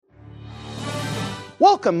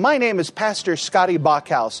Welcome, my name is Pastor Scotty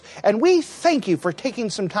Bachhaus, and we thank you for taking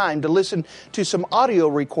some time to listen to some audio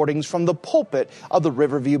recordings from the pulpit of the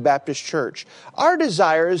Riverview Baptist Church. Our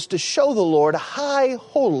desire is to show the Lord high,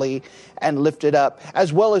 holy, and lifted up,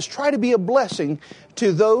 as well as try to be a blessing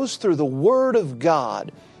to those through the Word of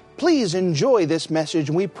God. Please enjoy this message,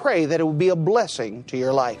 and we pray that it will be a blessing to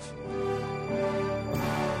your life.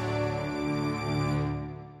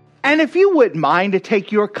 And if you wouldn't mind to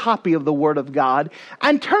take your copy of the Word of God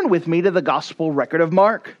and turn with me to the Gospel record of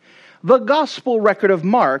Mark. The Gospel record of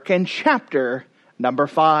Mark and chapter number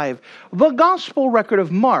 5. The Gospel record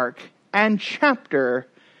of Mark and chapter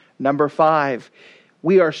number 5.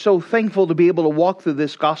 We are so thankful to be able to walk through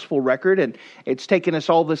this Gospel record, and it's taken us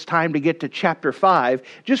all this time to get to chapter 5.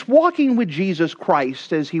 Just walking with Jesus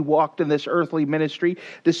Christ as He walked in this earthly ministry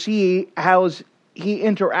to see how He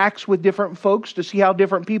interacts with different folks, to see how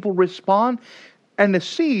different people respond, and to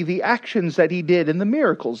see the actions that He did and the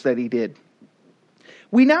miracles that He did.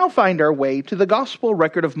 We now find our way to the Gospel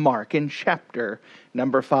record of Mark in chapter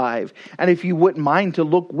number 5. And if you wouldn't mind to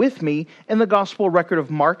look with me in the Gospel record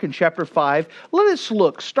of Mark in chapter 5, let us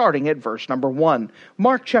look starting at verse number 1.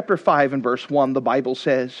 Mark chapter 5 and verse 1, the Bible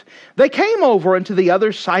says, "They came over into the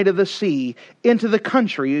other side of the sea, into the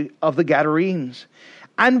country of the Gadarenes.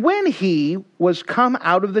 And when he was come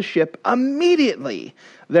out of the ship, immediately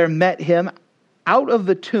there met him out of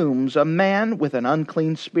the tombs a man with an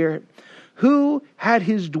unclean spirit, who had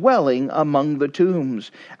his dwelling among the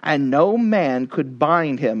tombs, and no man could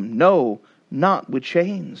bind him, no, not with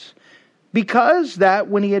chains. Because that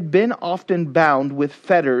when he had been often bound with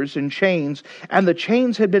fetters and chains, and the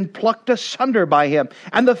chains had been plucked asunder by him,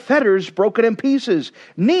 and the fetters broken in pieces,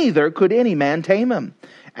 neither could any man tame him.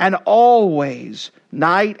 And always,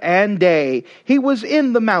 night and day, he was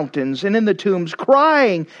in the mountains and in the tombs,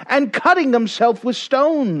 crying and cutting himself with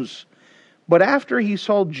stones. But after he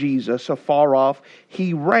saw Jesus afar off,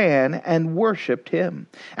 he ran and worshipped him,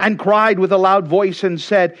 and cried with a loud voice and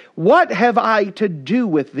said, What have I to do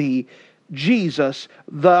with thee, Jesus,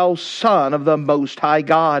 thou Son of the Most High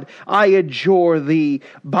God? I adjure thee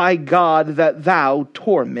by God that thou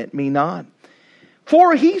torment me not.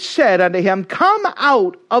 For he said unto him, Come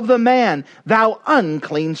out of the man, thou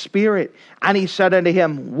unclean spirit. And he said unto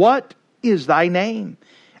him, What is thy name?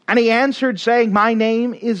 And he answered, saying, My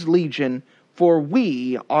name is Legion, for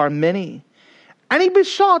we are many. And he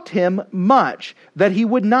besought him much that he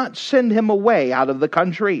would not send him away out of the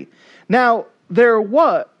country. Now there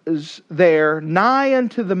was there nigh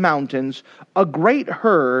unto the mountains a great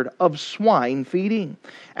herd of swine feeding.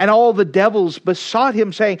 And all the devils besought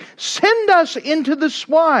him, saying, Send us into the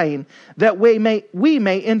swine, that we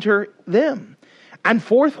may enter them. And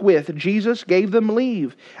forthwith Jesus gave them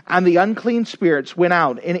leave. And the unclean spirits went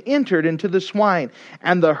out and entered into the swine.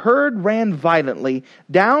 And the herd ran violently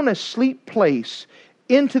down a steep place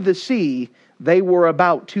into the sea. They were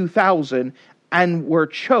about 2,000, and were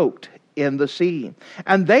choked in the sea.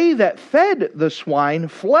 And they that fed the swine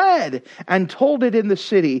fled, and told it in the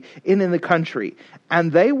city and in the country.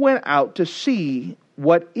 And they went out to see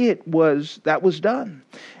what it was that was done.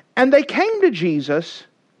 And they came to Jesus,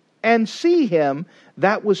 and see him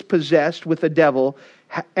that was possessed with a devil,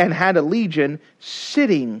 and had a legion,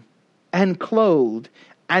 sitting and clothed,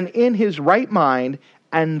 and in his right mind,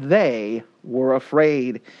 and they were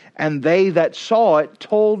afraid. And they that saw it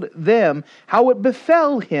told them how it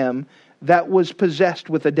befell him that was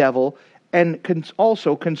possessed with a devil, and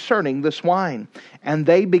also concerning the swine. And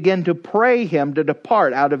they began to pray him to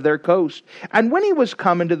depart out of their coast. And when he was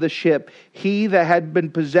come into the ship, he that had been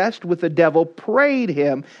possessed with the devil prayed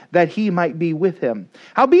him that he might be with him.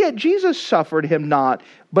 Howbeit Jesus suffered him not,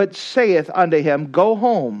 but saith unto him, Go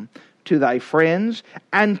home to thy friends,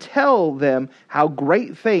 and tell them how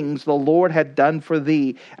great things the Lord hath done for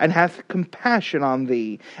thee, and hath compassion on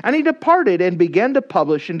thee. And he departed, and began to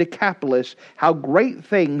publish in Decapolis how great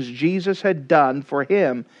things Jesus had done for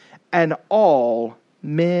him, and all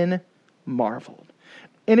men marveled.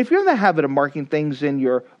 And if you're in the habit of marking things in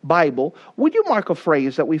your Bible, would you mark a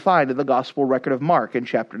phrase that we find in the Gospel record of Mark in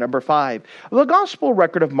chapter number 5? The Gospel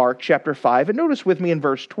record of Mark chapter 5, and notice with me in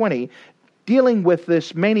verse 20, dealing with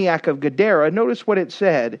this maniac of Gadara, notice what it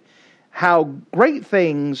said, how great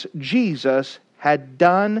things Jesus had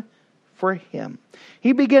done for him.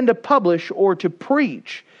 He began to publish or to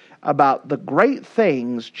preach about the great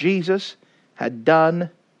things Jesus had done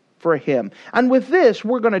for him. And with this,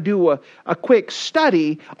 we're going to do a quick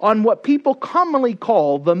study on what people commonly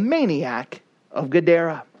call the maniac of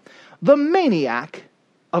Gadara. The maniac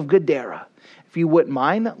of Gadara. If you wouldn't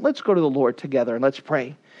mind, let's go to the Lord together and let's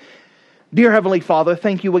pray. Dear Heavenly Father,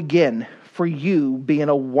 thank you again for for you being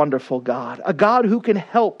a wonderful God, a God who can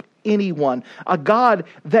help anyone, a God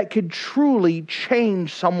that could truly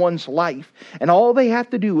change someone's life. And all they have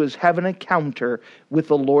to do is have an encounter with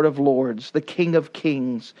the Lord of Lords, the King of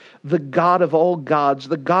Kings, the God of all gods,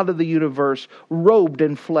 the God of the universe, robed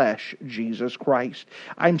in flesh, Jesus Christ.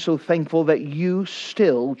 I'm so thankful that you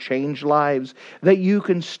still change lives, that you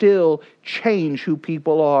can still change who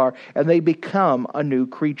people are, and they become a new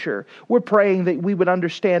creature. We're praying that we would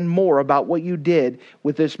understand more about what you did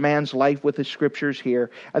with this man's life, with the scriptures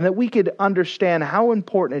here, and that we could understand how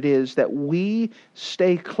important it is that we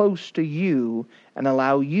stay close to you and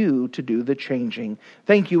allow you to do the changing.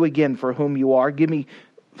 Thank you again for whom you are. Give me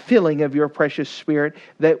filling of your precious Spirit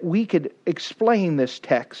that we could explain this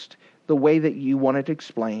text the way that you want it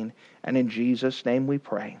explained. And in Jesus' name we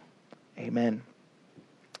pray. Amen.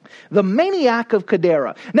 The maniac of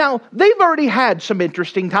Gadara. Now, they've already had some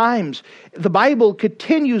interesting times. The Bible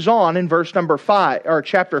continues on in verse number 5, or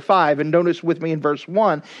chapter 5, and notice with me in verse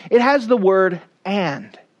 1, it has the word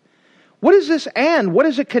and. What is this and? What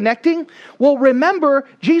is it connecting? Well, remember,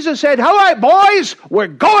 Jesus said, all right, boys, we're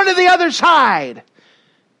going to the other side.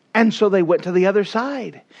 And so they went to the other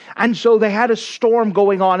side. And so they had a storm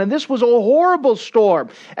going on, and this was a horrible storm.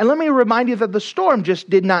 And let me remind you that the storm just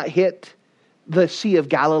did not hit the Sea of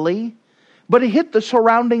Galilee, but it hit the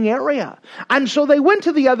surrounding area. And so they went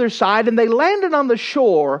to the other side and they landed on the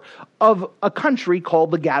shore of a country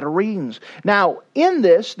called the Gadarenes. Now, in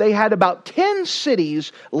this, they had about 10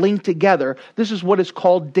 cities linked together. This is what is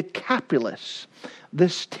called Decapolis.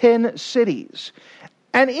 This 10 cities.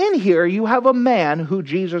 And in here, you have a man who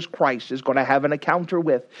Jesus Christ is going to have an encounter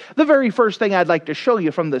with. The very first thing I'd like to show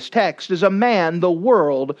you from this text is a man the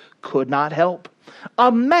world could not help.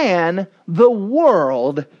 A man the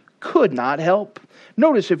world could not help.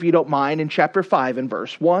 Notice, if you don't mind, in chapter 5 and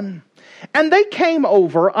verse 1. And they came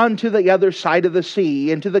over unto the other side of the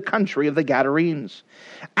sea, into the country of the Gadarenes.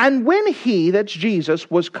 And when he, that's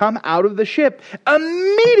Jesus, was come out of the ship,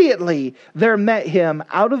 immediately there met him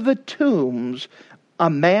out of the tombs a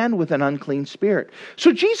man with an unclean spirit.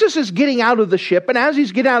 So Jesus is getting out of the ship, and as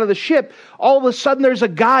he's getting out of the ship, all of a sudden there's a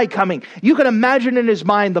guy coming. You can imagine in his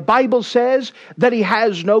mind, the Bible says that he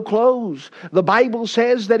has no clothes. The Bible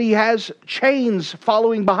says that he has chains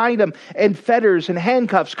following behind him, and fetters and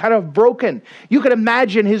handcuffs kind of broken. You can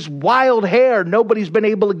imagine his wild hair. Nobody's been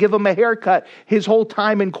able to give him a haircut his whole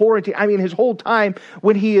time in quarantine. His whole time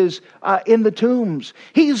when he is in the tombs.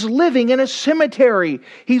 He's living in a cemetery.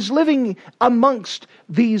 He's living amongst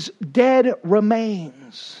these dead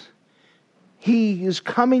remains. He is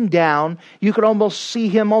coming down. You could almost see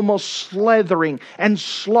him almost slithering and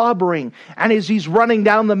slobbering. And as he's running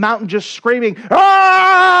down the mountain just screaming,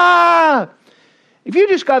 "Ah!" If you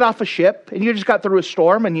just got off a ship and you just got through a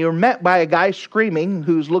storm and you're met by a guy screaming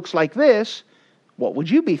who looks like this, what would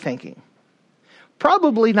you be thinking?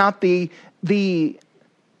 Probably not the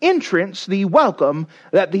entrance, the welcome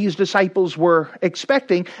that these disciples were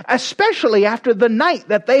expecting, especially after the night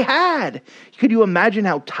that they had. Could you imagine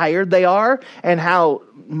how tired they are and how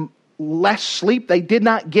less sleep they did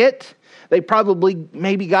not get? They probably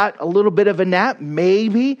maybe got a little bit of a nap,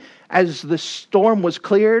 maybe, as the storm was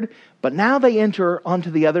cleared. But now they enter onto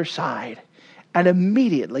the other side. And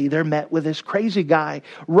immediately they're met with this crazy guy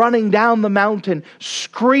running down the mountain,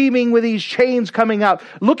 screaming with these chains coming out,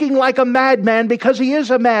 looking like a madman because he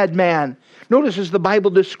is a madman. Notice as the Bible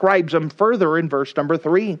describes him further in verse number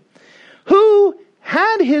 3. Who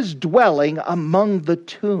had his dwelling among the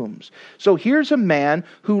tombs. So here's a man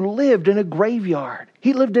who lived in a graveyard.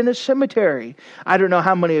 He lived in a cemetery. I don't know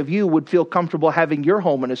how many of you would feel comfortable having your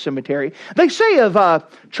home in a cemetery. They say of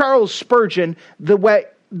Charles Spurgeon, the way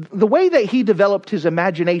that he developed his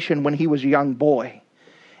imagination when he was a young boy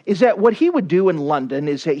is that what he would do in London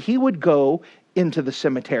is that he would go into the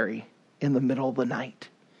cemetery in the middle of the night.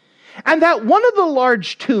 And that one of the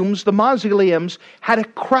large tombs, the mausoleums, had a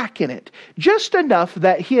crack in it, just enough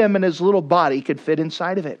that him and his little body could fit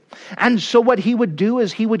inside of it. And so what he would do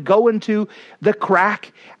is he would go into the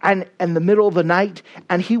crack and in the middle of the night,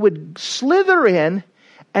 and he would slither in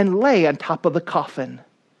and lay on top of the coffin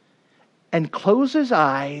and close his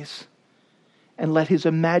eyes and let his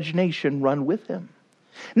imagination run with him.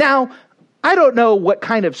 Now, I don't know what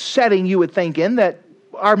kind of setting you would think in that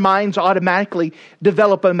our minds automatically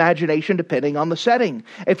develop imagination depending on the setting.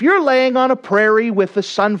 If you're laying on a prairie with the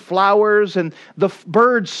sunflowers and the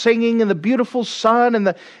birds singing and the beautiful sun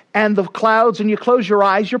and the clouds, and you close your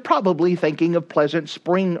eyes, you're probably thinking of pleasant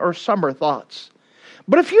spring or summer thoughts.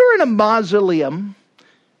 But if you're in a mausoleum,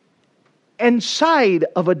 inside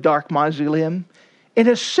of a dark mausoleum, in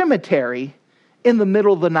a cemetery, in the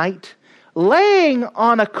middle of the night, laying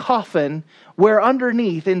on a coffin where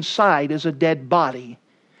underneath, inside, is a dead body.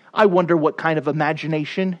 I wonder what kind of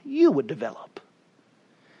imagination you would develop.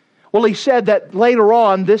 Well, he said that later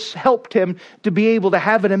on, this helped him to be able to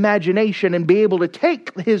have an imagination and be able to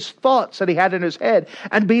take his thoughts that he had in his head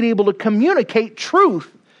and be able to communicate truth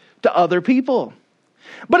to other people.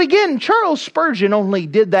 But again, Charles Spurgeon only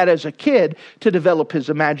did that as a kid to develop his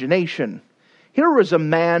imagination. Here was a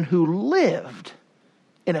man who lived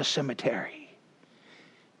in a cemetery.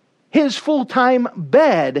 His full-time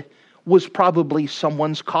bed was probably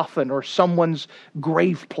someone's coffin or someone's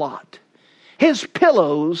grave plot. His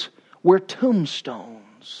pillows were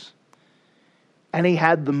tombstones. And he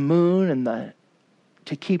had the moon and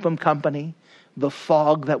to keep him company, the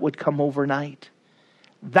fog that would come overnight.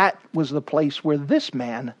 That was the place where this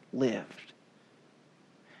man lived.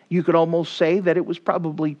 You could almost say that it was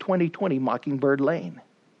probably 2020 Mockingbird Lane.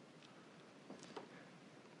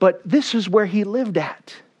 But this is where he lived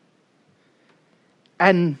at.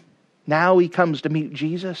 And now he comes to meet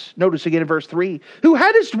Jesus. Notice again in verse 3. Who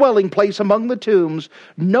had his dwelling place among the tombs.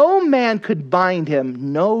 No man could bind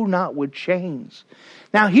him. No, not with chains.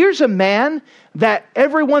 Now here's a man that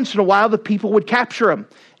every once in a while the people would capture him.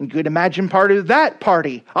 And you could imagine part of that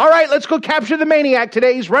party. All right, let's go capture the maniac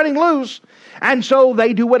today. He's running loose. And so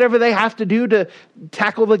they do whatever they have to do to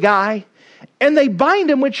tackle the guy. And they bind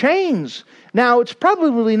him with chains. Now it's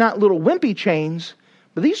probably not little wimpy chains.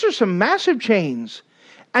 But these are some massive chains.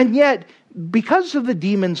 And yet, because of the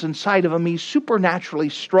demons inside of him, he's supernaturally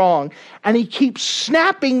strong. And he keeps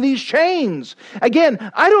snapping these chains. Again,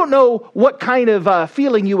 I don't know what kind of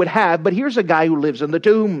feeling you would have, but here's a guy who lives in the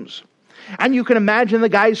tombs. And you can imagine the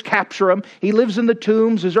guys capture him. He lives in the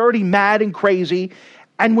tombs, is already mad and crazy.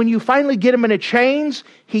 And when you finally get him in a chains,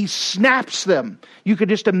 he snaps them. You could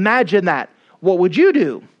just imagine that. What would you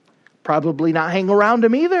do? Probably not hang around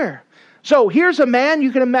him either. So here's a man,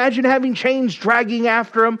 you can imagine having chains dragging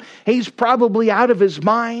after him. He's probably out of his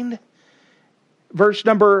mind. Verse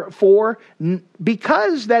number 4,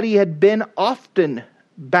 because that he had been often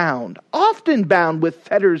bound with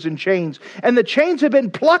fetters and chains, and the chains had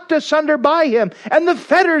been plucked asunder by him, and the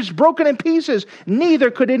fetters broken in pieces,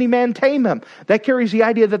 neither could any man tame him. That carries the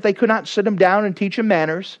idea that they could not sit him down and teach him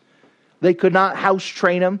manners. They could not house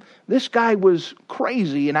train him. This guy was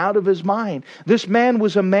crazy and out of his mind. This man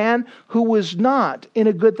was a man who was not in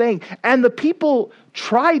a good thing. And the people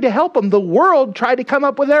tried to help him. The world tried to come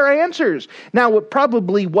up with their answers. Now, it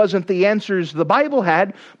probably wasn't the answers the Bible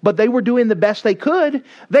had, but they were doing the best they could.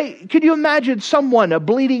 Could you imagine someone, a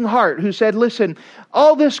bleeding heart, who said, listen,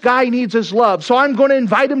 all this guy needs is love, so I'm going to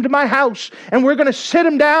invite him to my house, and we're going to sit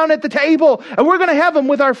him down at the table, and we're going to have him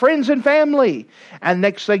with our friends and family. And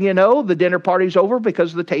next thing you know, the dinner party's over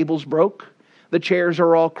because the tables broke. The chairs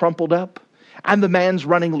are all crumpled up, and the man's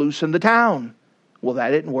running loose in the town. Well,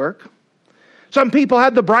 that didn't work. Some people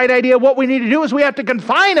had the bright idea, what we need to do is we have to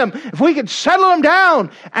confine him. If we could settle him down.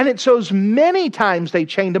 And it shows many times they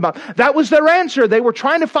chained him up. That was their answer. They were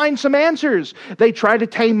trying to find some answers. They tried to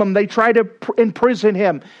tame him. They tried to imprison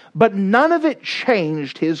him. But none of it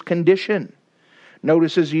changed his condition.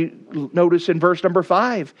 Notice in verse number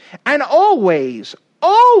 5. And always,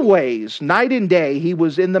 night and day, he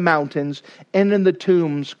was in the mountains and in the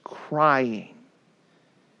tombs crying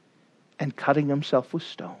and cutting himself with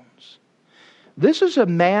stones. This is a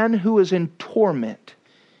man who is in torment.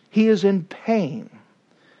 He is in pain.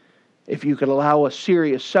 If you could allow a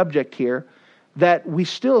serious subject here, that we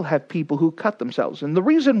still have people who cut themselves. And the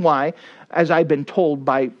reason why, as I've been told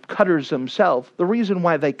by cutters themselves, the reason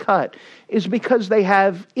why they cut is because they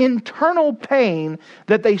have internal pain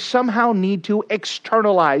that they somehow need to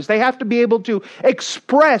externalize. They have to be able to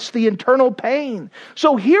express the internal pain.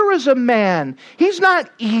 So here is a man. He's not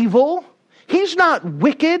evil. He's not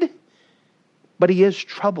wicked. But he is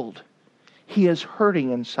troubled. He is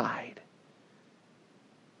hurting inside.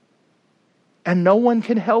 And no one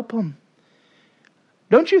can help him.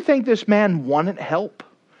 Don't you think this man wanted help?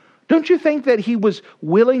 Don't you think that he was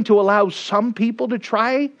willing to allow some people to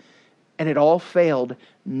try? And it all failed.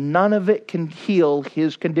 None of it can heal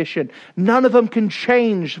his condition. None of them can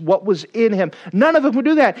change what was in him. None of them would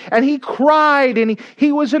do that. And he cried, and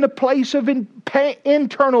he was in a place of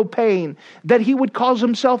internal pain that he would cause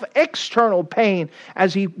himself external pain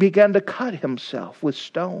as he began to cut himself with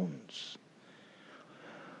stones.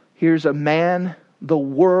 Here's a man the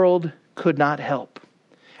world could not help.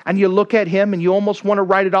 And you look at him and you almost want to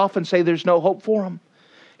write it off and say there's no hope for him.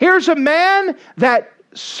 Here's a man that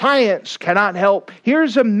science cannot help.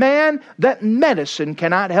 Here's a man that medicine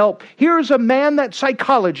cannot help. Here's a man that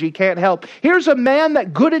psychology can't help. Here's a man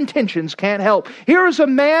that good intentions can't help. Here's a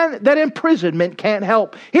man that imprisonment can't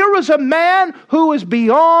help. Here is a man who is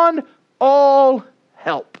beyond all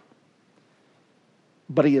help.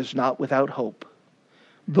 But he is not without hope.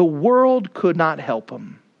 The world could not help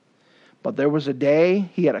him. But there was a day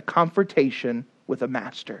he had a confrontation with a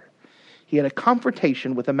master. He had a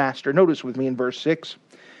confrontation with a master. Notice with me in verse 6.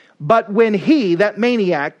 But when he, that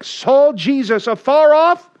maniac, saw Jesus afar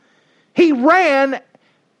off, he ran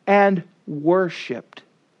and worshipped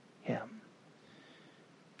him.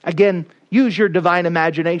 Again, use your divine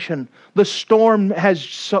imagination. The storm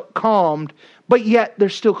has calmed, but yet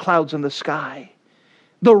there's still clouds in the sky.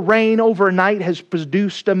 The rain overnight has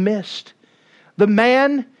produced a mist. The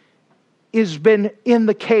man has been in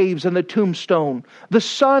the caves and the tombstone. The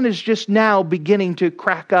sun is just now beginning to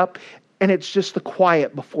crack up, and it's just the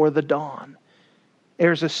quiet before the dawn.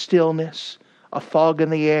 There's a stillness, a fog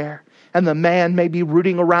in the air, and the man may be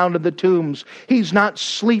rooting around in the tombs. He's not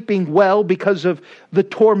sleeping well because of the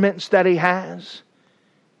torments that he has.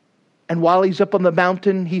 And while he's up on the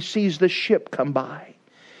mountain, he sees the ship come by.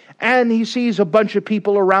 And he sees a bunch of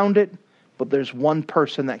people around it, but there's one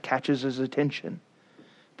person that catches his attention.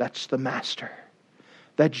 That's the Master.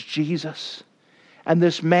 That's Jesus. And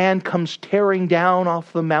this man comes tearing down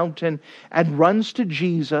off the mountain and runs to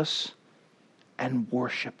Jesus and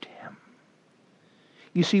worshiped him.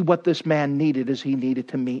 You see, what this man needed is he needed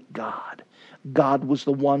to meet God. God was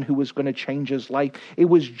the one who was going to change his life. It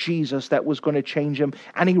was Jesus that was going to change him.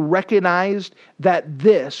 And he recognized that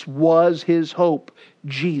this was his hope.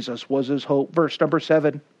 Jesus was his hope. Verse number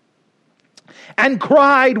 7. And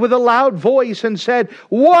cried with a loud voice and said,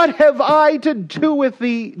 What have I to do with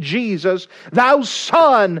thee, Jesus, thou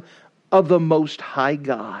Son of the Most High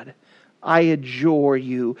God? I adjure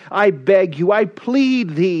you, I beg you, I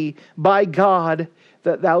plead thee by God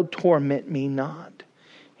that thou torment me not.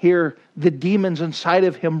 Here, the demons inside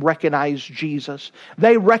of him recognize Jesus.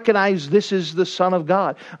 They recognize this is the Son of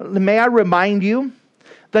God. May I remind you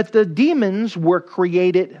that the demons were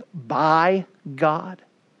created by God.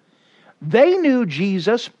 They knew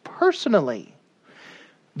Jesus personally.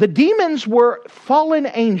 The demons were fallen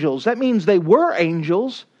angels. That means they were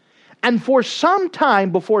angels. And for some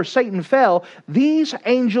time before Satan fell, these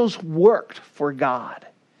angels worked for God.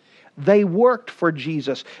 They worked for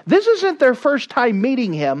Jesus. This isn't their first time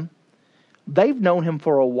meeting him. They've known him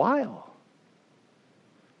for a while.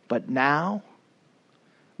 But now,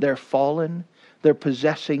 they're fallen. They're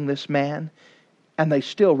possessing this man. And they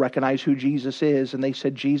still recognize who Jesus is. And they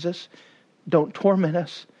said, Jesus, don't torment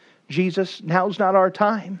us. Jesus, now's not our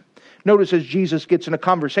time. Notice as Jesus gets in a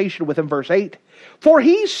conversation with him, verse 8. For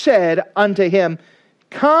he said unto him,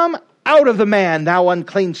 Come out of the man, thou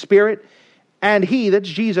unclean spirit. And he, that's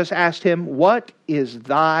Jesus, asked him, What is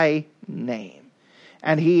thy name?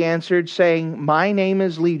 And he answered, saying, My name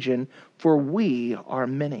is Legion, for we are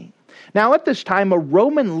many. Now at this time, a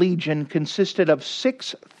Roman legion consisted of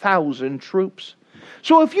 6,000 troops.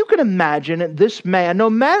 So if you can imagine this man,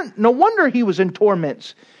 no wonder he was in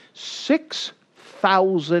torments.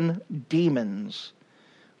 6,000 demons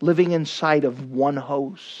living inside of one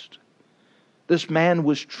host. This man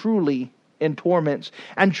was truly in torments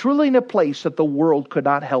and truly in a place that the world could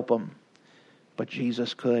not help him. But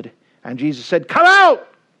Jesus could. And Jesus said, Come out!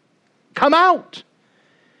 Come out!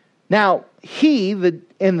 Now, he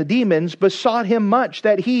and the demons besought him much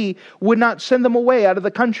that he would not send them away out of the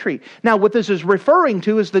country. Now, what this is referring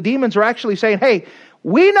to is the demons are actually saying, Hey,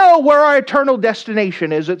 we know where our eternal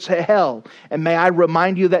destination is. It's hell. And may I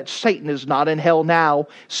remind you that Satan is not in hell now.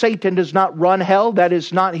 Satan does not run hell. That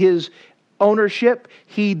is not his ownership.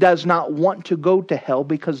 He does not want to go to hell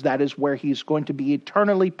because that is where he's going to be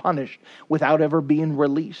eternally punished without ever being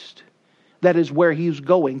released. That is where he's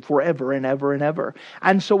going forever and ever and ever.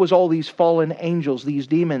 And so is all these fallen angels, these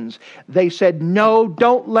demons. They said, No,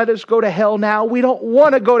 don't let us go to hell now. We don't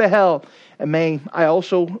want to go to hell. And may I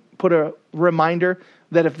also put a reminder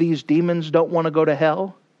that if these demons don't want to go to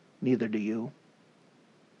hell, neither do you.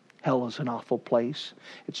 Hell is an awful place.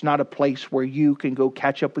 It's not a place where you can go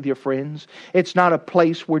catch up with your friends. It's not a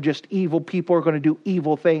place where just evil people are going to do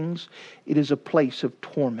evil things. It is a place of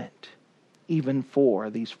torment, even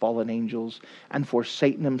for these fallen angels and for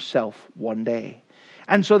Satan himself one day.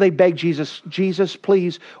 And so they begged Jesus, Jesus,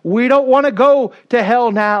 please, we don't want to go to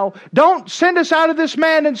hell now. Don't send us out of this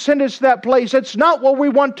man and send us to that place. It's not where we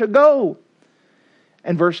want to go.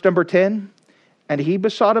 And verse number 10, and he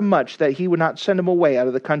besought him much that he would not send him away out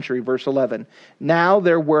of the country. Verse 11, now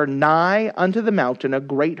there were nigh unto the mountain a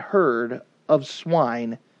great herd of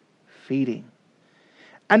swine feeding.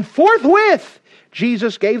 And forthwith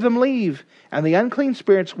Jesus gave them leave. And the unclean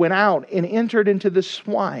spirits went out and entered into the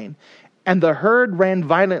swine. And the herd ran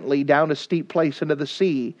violently down a steep place into the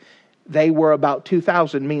sea. They were about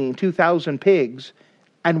 2,000, meaning 2,000 pigs,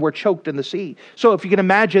 and were choked in the sea. So if you can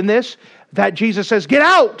imagine this, that Jesus says, get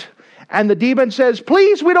out! And the demon says,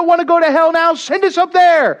 please, we don't want to go to hell now. Send us up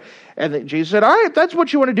there. And then Jesus said, all right, if that's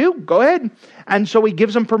what you want to do, go ahead. And so he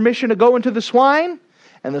gives them permission to go into the swine.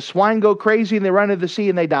 And the swine go crazy and they run into the sea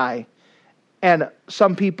and they die. And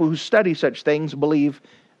some people who study such things believe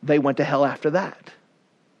they went to hell after that.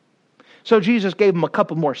 So Jesus gave them a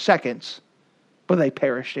couple more seconds, but they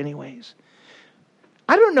perished anyways.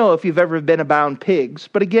 I don't know if you've ever been around pigs,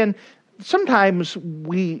 but again, sometimes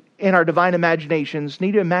we, in our divine imaginations,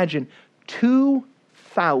 need to imagine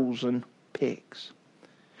 2,000 pigs.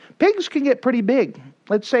 Pigs can get pretty big.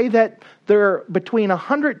 Let's say that they're between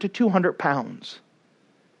 100 to 200 pounds.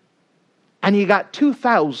 And you got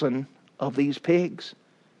 2,000 of these pigs.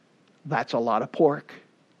 That's a lot of pork.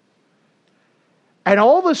 And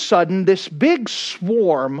all of a sudden, this big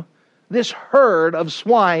swarm, this herd of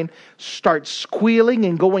swine starts squealing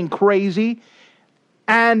and going crazy.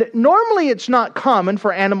 And normally it's not common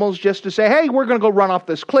for animals just to say, hey, we're going to go run off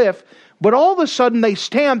this cliff. But all of a sudden they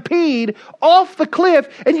stampede off the cliff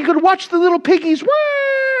and you could watch the little piggies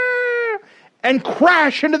and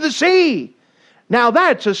crash into the sea. Now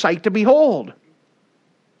that's a sight to behold.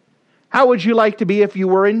 How would you like to be if you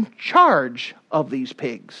were in charge of these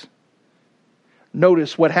pigs?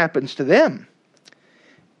 Notice what happens to them.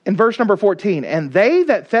 In verse number 14, and they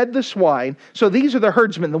that fed the swine, so these are the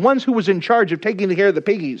herdsmen, the ones who was in charge of taking care of the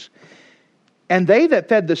piggies. And they that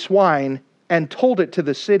fed the swine and told it to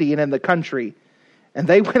the city and in the country, and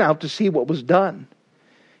they went out to see what was done.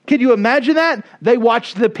 Can you imagine that? They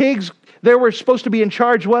watched the pigs they were supposed to be in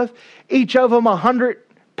charge with, each of them 100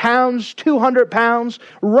 pounds, 200 pounds,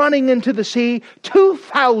 running into the sea.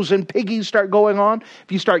 2,000 piggies start going on.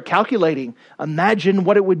 If you start calculating, imagine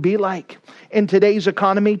what it would be like in today's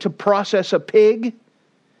economy to process a pig.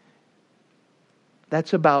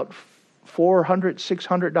 That's about $400,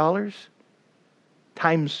 $600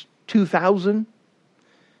 times 2,000.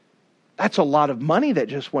 That's a lot of money that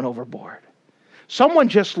just went overboard. Someone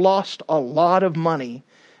just lost a lot of money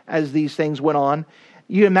as these things went on.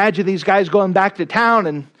 You imagine these guys going back to town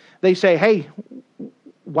and they say, hey,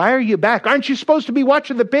 why are you back? Aren't you supposed to be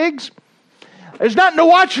watching the pigs? There's nothing to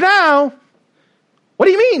watch now. What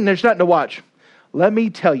do you mean there's nothing to watch? Let me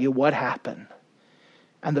tell you what happened.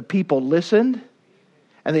 And the people listened,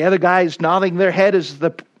 and the other guys nodding their head as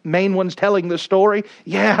the main one's telling the story.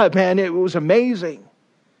 Yeah, man, it was amazing.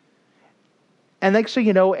 And next thing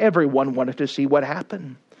you know, everyone wanted to see what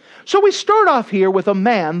happened. So we start off here with a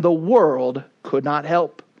man the world could not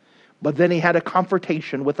help. But then he had a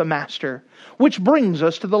confrontation with the master. Which brings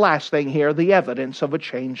us to the last thing here, the evidence of a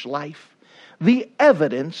changed life. The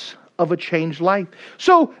evidence of a changed life.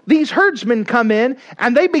 So these herdsmen come in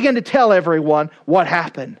and they begin to tell everyone what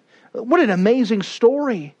happened. What an amazing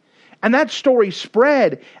story. And that story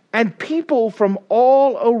spread. And people from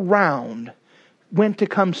all around went to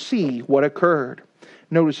come see what occurred.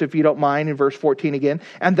 Notice, if you don't mind, in verse 14 again.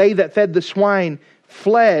 And they that fed the swine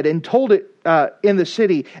fled and told it in the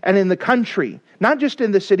city and in the country. Not just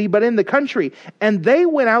in the city, but in the country. And they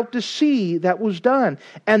went out to see that was done.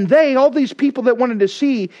 And they, all these people that wanted to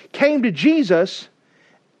see, came to Jesus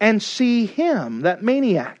and see him, that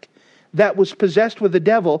maniac that was possessed with the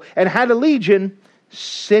devil and had a legion,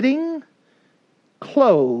 sitting,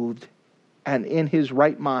 clothed, and in his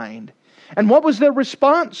right mind. And what was their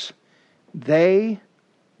response? They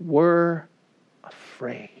were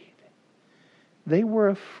afraid. They were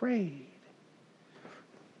afraid.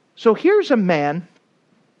 So here's a man,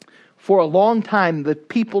 for a long time, the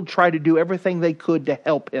people tried to do everything they could to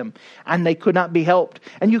help him, and they could not be helped.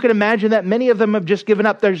 And you can imagine that many of them have just given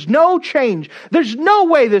up. There's no change. There's no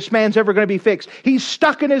way this man's ever going to be fixed. He's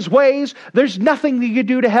stuck in his ways. There's nothing you can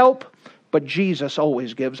do to help. But Jesus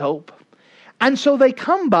always gives hope. And so they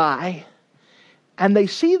come by, and they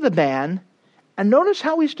see the man, and notice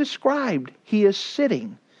how he's described. He is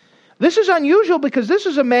sitting. This is unusual because this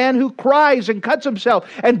is a man who cries and cuts himself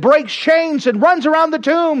and breaks chains and runs around the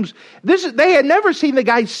tombs. They had never seen the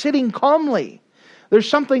guy sitting calmly. There's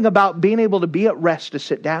something about being able to be at rest to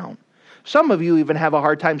sit down. Some of you even have a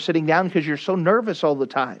hard time sitting down because you're so nervous all the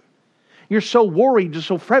time. You're so worried, you're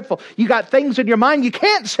so fretful. You got things in your mind, you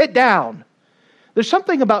can't sit down. There's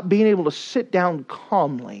something about being able to sit down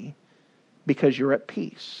calmly because you're at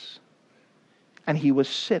peace. And he was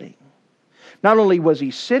sitting. Not only was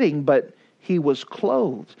he sitting, but he was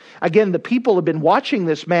clothed. Again, the people have been watching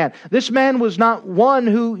this man. This man was not one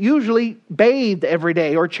who usually bathed every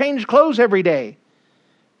day or changed clothes every day.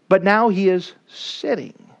 But now he is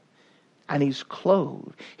sitting and he's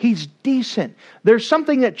clothed. He's decent. There's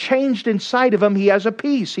something that changed inside of him. He has a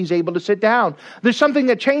peace. He's able to sit down. There's something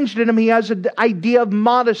that changed in him. He has an idea of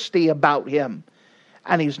modesty about him.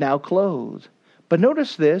 And he's now clothed. But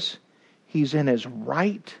notice this. He's in his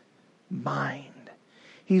right mind.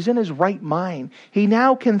 He's in his right mind. He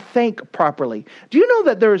now can think properly. Do you know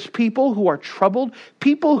that there's people who are troubled,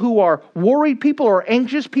 people who are worried, people who are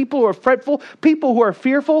anxious, people who are fretful, people who are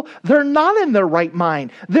fearful? They're not in their right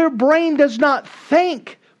mind. Their brain does not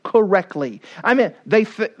think correctly. I mean,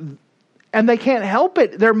 and they can't help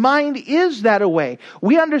it. Their mind is that way.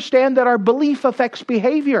 We understand that our belief affects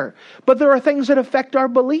behavior, but there are things that affect our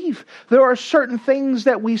belief. There are certain things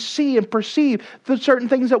that we see and perceive, certain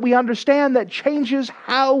things that we understand that changes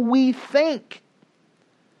how we think.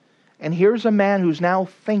 And here's a man who's now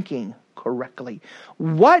thinking correctly.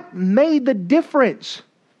 What made the difference?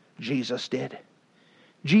 Jesus did.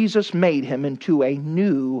 Jesus made him into a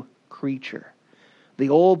new creature. The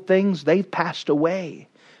old things, they've passed away.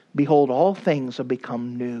 Behold, all things have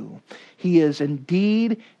become new. He is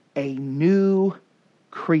indeed a new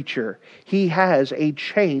creature. He has a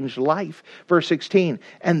changed life. Verse 16,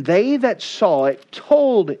 and they that saw it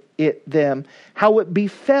told it them how it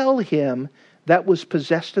befell him that was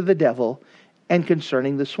possessed of the devil, and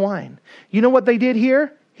concerning the swine. You know what they did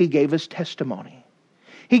here? He gave us testimony.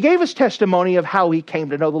 He gave us testimony of how he came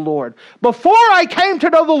to know the Lord. Before I came to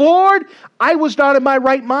know the Lord, I was not in my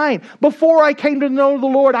right mind. Before I came to know the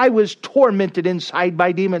Lord, I was tormented inside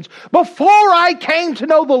by demons. Before I came to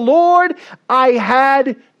know the Lord, I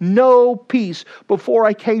had no peace. Before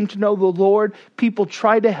I came to know the Lord, people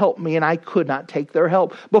tried to help me and I could not take their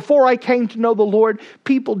help. Before I came to know the Lord,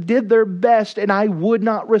 people did their best and I would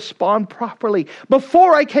not respond properly.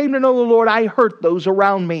 Before I came to know the Lord, I hurt those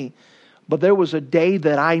around me. But there was a day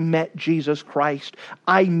that I met Jesus Christ.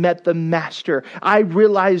 I met the Master. I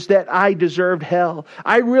realized that I deserved hell.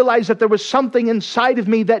 I realized that there was something inside of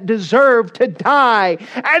me that deserved to die.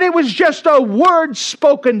 And it was just a word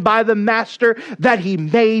spoken by the Master that He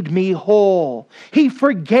made me whole. He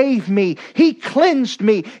forgave me. He cleansed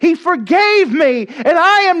me. He forgave me. And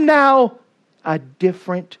I am now a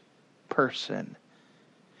different person.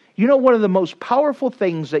 You know, one of the most powerful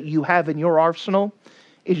things that you have in your arsenal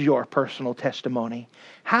is your personal testimony.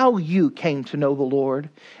 How you came to know the Lord.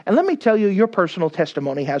 And let me tell you, your personal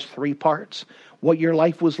testimony has 3 parts. What your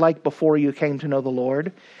life was like before you came to know the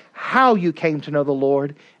Lord, how you came to know the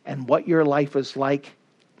Lord, and what your life is like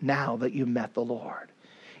now that you met the Lord.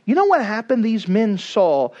 You know what happened? These men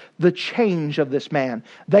saw the change of this man.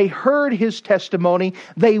 They heard his testimony.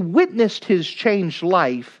 They witnessed his changed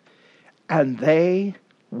life. And they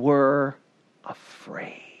were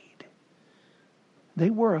afraid. They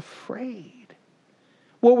were afraid.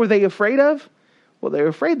 What were they afraid of? Well, they were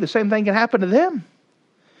afraid the same thing can happen to them.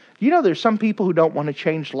 You know, there's some people who don't want to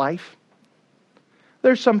change life.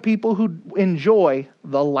 There's some people who enjoy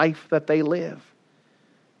the life that they live.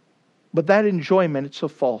 But that enjoyment, it's so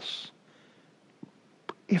false.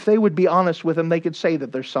 If they would be honest with them, they could say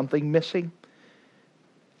that there's something missing.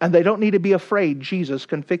 And they don't need to be afraid. Jesus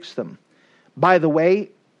can fix them. By the way,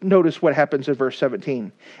 notice what happens in verse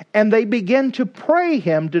 17. And they begin to pray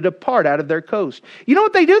him to depart out of their coast. You know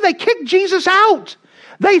what they do? They kick Jesus out.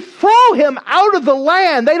 They throw him out of the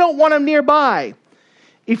land. They don't want him nearby.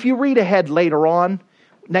 If you read ahead later on,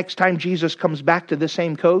 next time Jesus comes back to the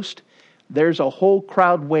same coast, there's a whole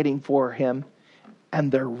crowd waiting for him,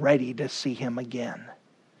 and they're ready to see him again.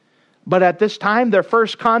 But at this time, their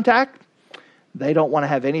first contact, they don't want to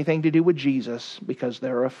have anything to do with Jesus because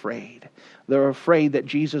they're afraid. They're afraid that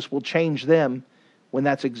Jesus will change them when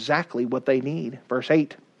that's exactly what they need. Verse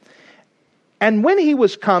 8. And when he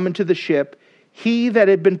was come into the ship, he that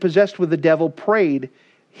had been possessed with the devil prayed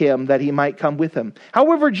him that he might come with him.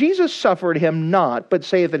 However, Jesus suffered him not, but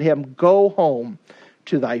saith unto him, Go home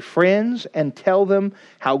to thy friends and tell them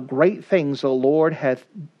how great things the Lord hath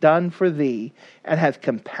done for thee, and hath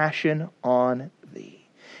compassion on thee.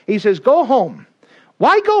 He says, go home.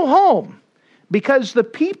 Why go home? Because the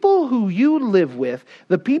people who you live with,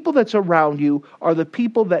 the people that's around you, are the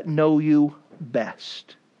people that know you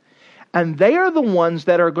best. And they are the ones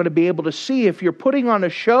that are going to be able to see if you're putting on a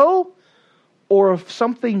show or if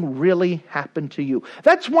something really happened to you.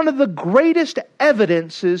 That's one of the greatest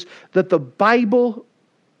evidences that the Bible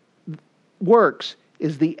works,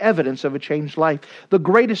 is the evidence of a changed life. The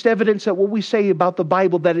greatest evidence that what we say about the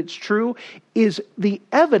Bible that it's true is the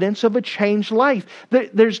evidence of a changed life.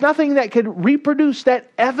 There's nothing that could reproduce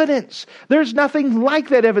that evidence. There's nothing like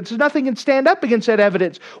that evidence. There's nothing can stand up against that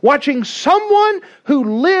evidence. Watching someone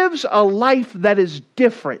who lives a life that is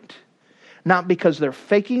different, not because they're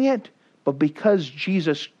faking it, but because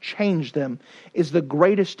Jesus changed them, is the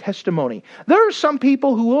greatest testimony. There are some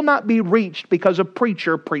people who will not be reached because a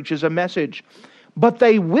preacher preaches a message, but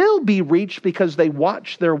they will be reached because they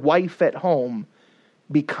watch their wife at home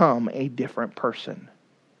become a different person.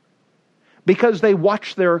 Because they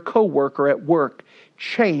watch their coworker at work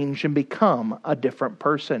change and become a different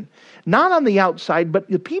person. Not on the outside, but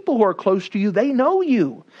the people who are close to you, they know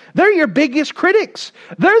you. They're your biggest critics.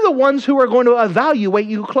 They're the ones who are going to evaluate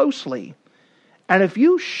you closely. And if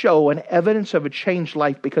you show an evidence of a changed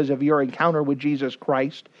life because of your encounter with Jesus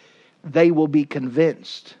Christ, they will be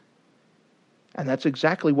convinced. And that's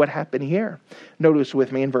exactly what happened here. Notice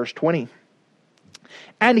with me in verse 20.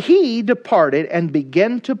 And he departed and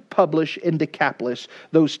began to publish in Decapolis,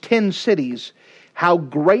 those 10 cities, how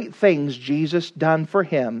great things Jesus done for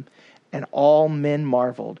him, and all men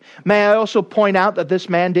marveled. May I also point out that this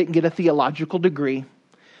man didn't get a theological degree.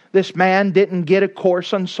 This man didn't get a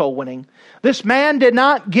course on soul winning. This man did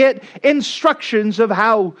not get instructions of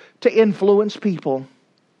how to influence people.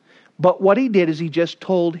 But what he did is he just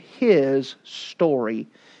told his story,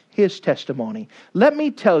 his testimony. Let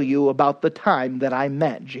me tell you about the time that I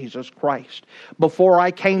met Jesus Christ. Before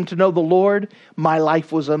I came to know the Lord, my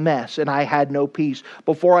life was a mess and I had no peace.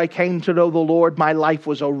 Before I came to know the Lord, my life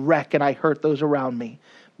was a wreck and I hurt those around me.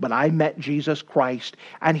 But I met Jesus Christ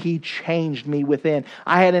and He changed me within.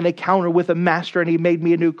 I had an encounter with a master and He made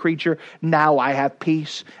me a new creature. Now I have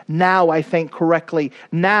peace. Now I think correctly.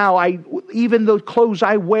 Now even the clothes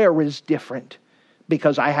I wear is different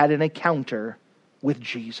because I had an encounter with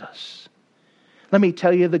Jesus. Let me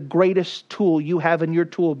tell you, the greatest tool you have in your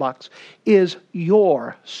toolbox is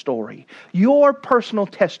your story, your personal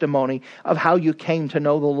testimony of how you came to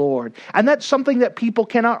know the Lord. And that's something that people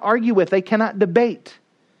cannot argue with. They cannot debate.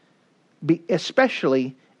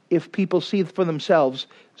 Especially if people see for themselves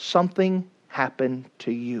something happened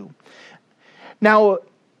to you. Now,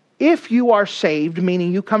 if you are saved,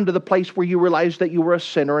 meaning you come to the place where you realize that you were a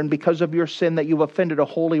sinner and because of your sin that you've offended a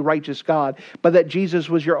holy, righteous God, but that Jesus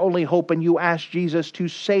was your only hope and you asked Jesus to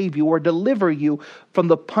save you or deliver you from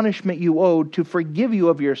the punishment you owed, to forgive you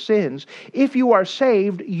of your sins, if you are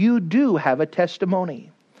saved, you do have a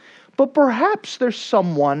testimony. But perhaps there's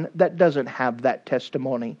someone that doesn't have that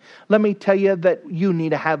testimony. Let me tell you that you need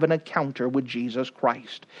to have an encounter with Jesus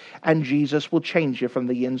Christ, and Jesus will change you from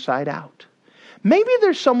the inside out. Maybe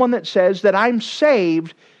there's someone that says that I'm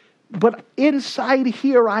saved, but inside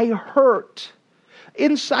here I hurt.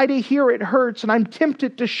 Inside of here it hurts, and I'm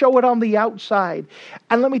tempted to show it on the outside.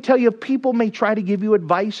 And let me tell you, people may try to give you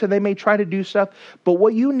advice and they may try to do stuff, but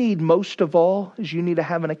what you need most of all is you need to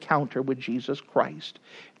have an encounter with Jesus Christ.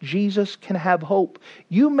 Jesus can have hope.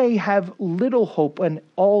 You may have little hope in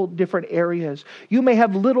all different areas. You may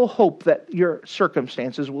have little hope that your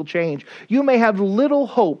circumstances will change. You may have little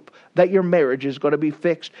hope that your marriage is going to be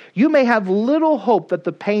fixed. You may have little hope that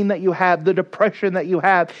the pain that you have, the depression that you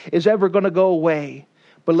have, is ever going to go away.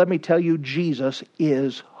 But let me tell you, Jesus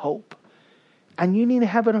is hope. And you need to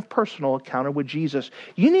have a personal encounter with Jesus.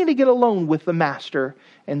 You need to get alone with the Master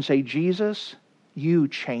and say, Jesus, you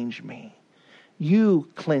change me. You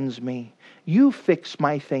cleanse me. You fix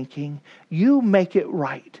my thinking. You make it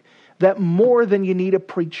right. That more than you need a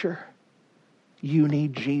preacher, you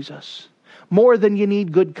need Jesus. More than you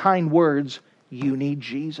need good, kind words, you need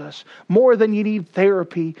Jesus. More than you need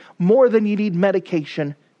therapy, more than you need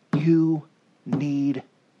medication, you need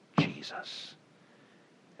Jesus.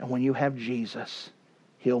 And when you have Jesus,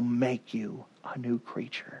 He'll make you a new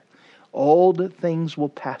creature. Old things will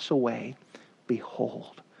pass away.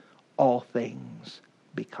 Behold, all things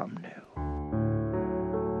become new.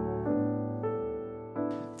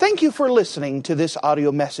 Thank you for listening to this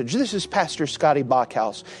audio message. This is Pastor Scotty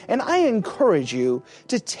Bachhaus, and I encourage you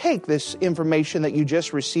to take this information that you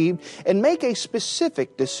just received and make a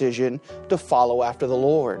specific decision to follow after the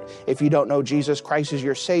Lord. If you don't know Jesus Christ as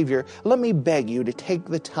your Savior, let me beg you to take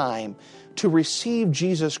the time to receive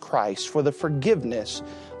Jesus Christ for the forgiveness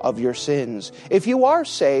of your sins. If you are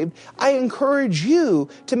saved, I encourage you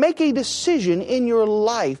to make a decision in your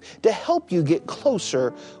life to help you get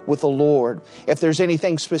closer with the Lord. If there's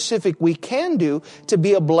anything specific we can do to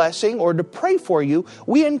be a blessing or to pray for you,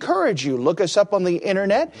 we encourage you. Look us up on the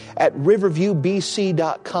internet at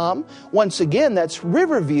riverviewbc.com. Once again, that's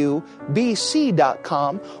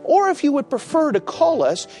riverviewbc.com. Or if you would prefer to call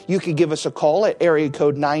us, you could give us a call at area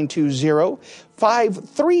code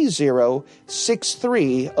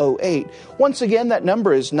 920-530-6308. Once again, that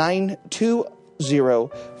number is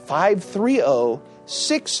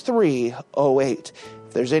 920-530-6308.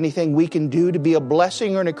 If there's anything we can do to be a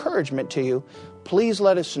blessing or an encouragement to you, please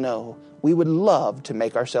let us know. We would love to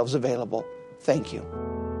make ourselves available. Thank you.